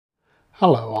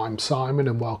Hello, I'm Simon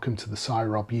and welcome to the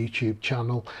SciRob YouTube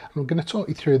channel. I'm going to talk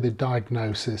you through the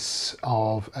diagnosis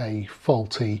of a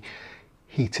faulty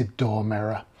heated door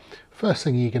mirror. First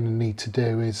thing you're going to need to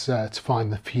do is to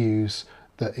find the fuse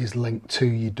that is linked to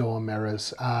your door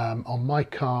mirrors. On my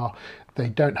car they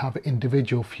don't have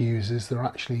individual fuses, they're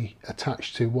actually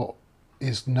attached to what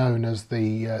is known as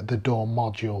the door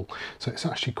module, so it's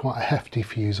actually quite a hefty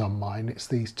fuse on mine. It's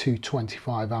these two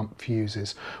 25 amp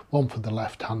fuses, one for the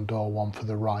left hand door, one for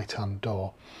the right hand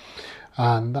door,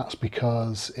 and that's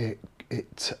because it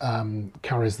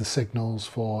carries the signals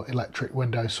for electric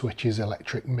window switches,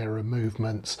 electric mirror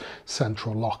movements,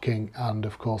 central locking, and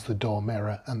of course the door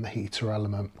mirror and the heater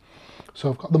element.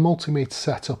 So I've got the multimeter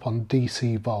set up on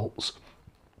DC volts,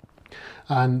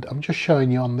 and I'm just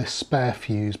showing you on this spare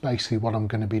fuse basically what I'm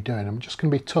going to be doing. I'm just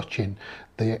going to be touching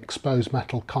the exposed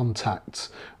metal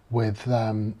contacts with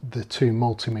the two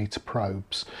multimeter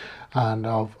probes, and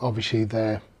obviously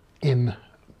they're in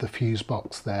the fuse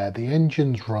box there. The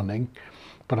engine's running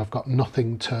but I've got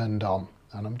nothing turned on,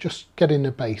 and I'm just getting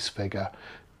a base figure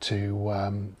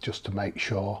to just to make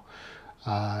sure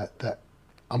that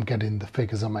I'm getting the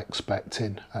figures I'm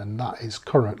expecting, and that is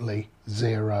currently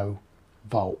 0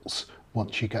 volts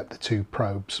once you get the two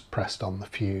probes pressed on the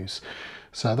fuse.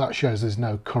 So that shows there's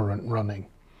no current running.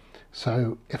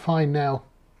 So if I now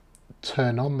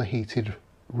turn on the heated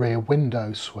rear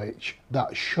window switch,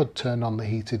 that should turn on the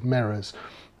heated mirrors,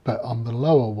 but on the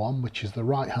lower one, which is the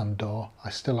right hand door, I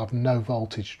still have no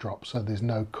voltage drop, so there's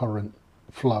no current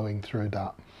flowing through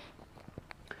that.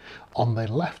 On the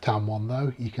left hand one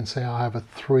though, you can see I have a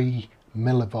 3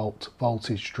 millivolt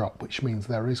voltage drop, which means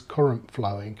there is current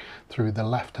flowing through the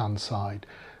left hand side.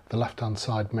 The left hand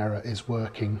side mirror is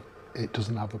working, it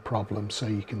doesn't have a problem, so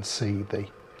you can see the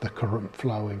current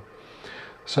flowing.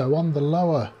 So on the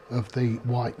lower of the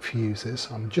white fuses,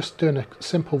 I'm just doing a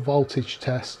simple voltage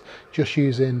test, just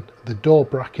using the door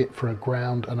bracket for a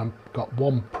ground, and I've got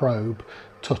one probe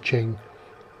touching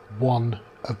one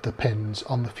of the pins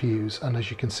on the fuse, and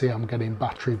as you can see I'm getting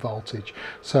battery voltage.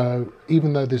 So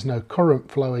even though there's no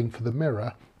current flowing for the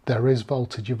mirror, there is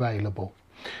voltage available.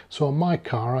 So on my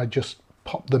car I just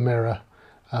pop the mirror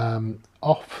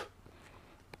off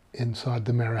inside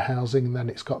the mirror housing, and then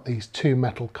it's got these two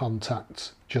metal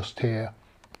contacts just here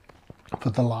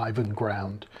for the live and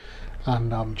ground,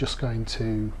 and I'm just going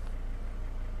to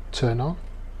turn on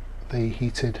the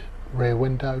heated rear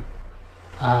window,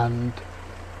 and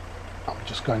I'm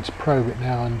just going to probe it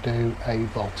now and do a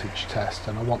voltage test,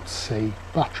 and I want to see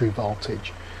battery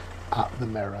voltage at the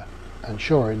mirror, and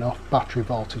sure enough battery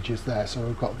voltage is there. So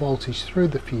we've got voltage through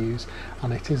the fuse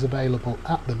and it is available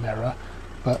at the mirror,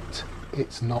 but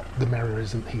it's not, the mirror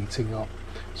isn't heating up.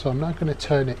 So I'm now going to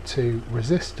turn it to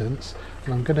resistance,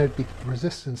 and I'm going to be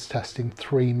resistance testing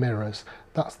 3 mirrors.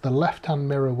 That's the left hand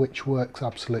mirror, which works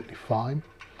absolutely fine.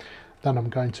 Then I'm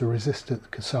going to resistance,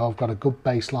 so I've got a good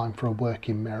baseline for a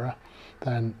working mirror.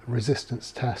 Then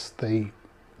resistance test the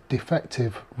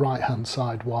defective right hand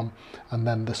side one, and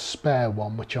then the spare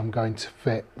one which I'm going to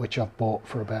fit, which I've bought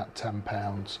for about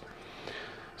 £10.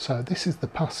 So this is the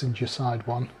passenger side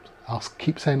one. I'll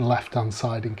keep saying left hand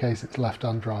side in case it's left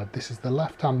hand drive. This is the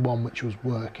left hand one which was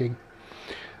working,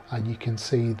 and you can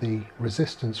see the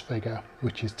resistance figure,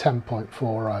 which is 10.4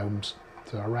 ohms,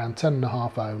 so around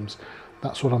 10.5 ohms.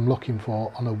 That's what I'm looking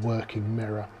for on a working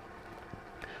mirror.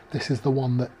 This is the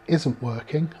one that isn't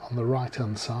working on the right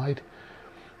hand side.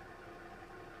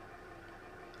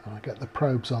 I get the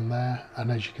probes on there,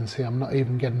 and as you can see I'm not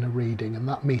even getting a reading, and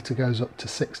that meter goes up to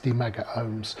 60 mega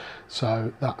ohms,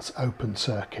 so that's open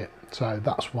circuit, so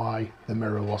that's why the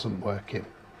mirror wasn't working.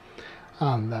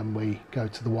 And then we go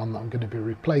to the one that I'm going to be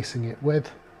replacing it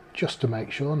with, just to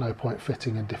make sure, no point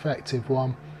fitting a defective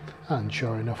one, and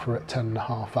sure enough we're at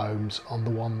 10.5 ohms on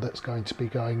the one that's going to be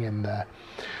going in there.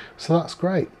 So that's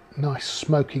great, nice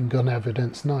smoking gun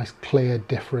evidence, nice clear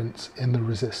difference in the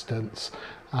resistance,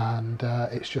 and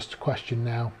it's just a question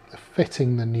now of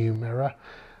fitting the new mirror,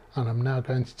 and I'm now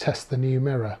going to test the new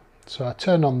mirror. So I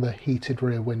turn on the heated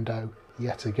rear window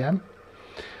yet again,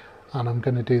 and I'm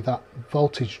going to do that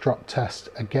voltage drop test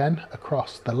again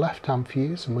across the left hand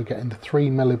fuse, and we're getting the 3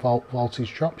 millivolt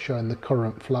voltage drop showing the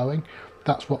current flowing.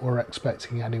 That's what we're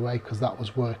expecting anyway, because that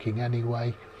was working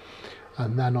anyway.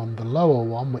 And then on the lower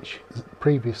one, which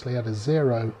previously had a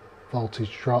 0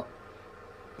 voltage drop,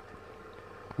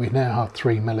 we now have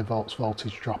 3 millivolts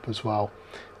voltage drop as well.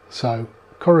 So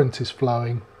current is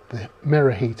flowing, the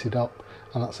mirror heated up,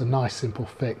 and that's a nice simple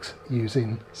fix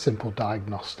using simple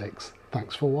diagnostics.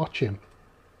 Thanks for watching.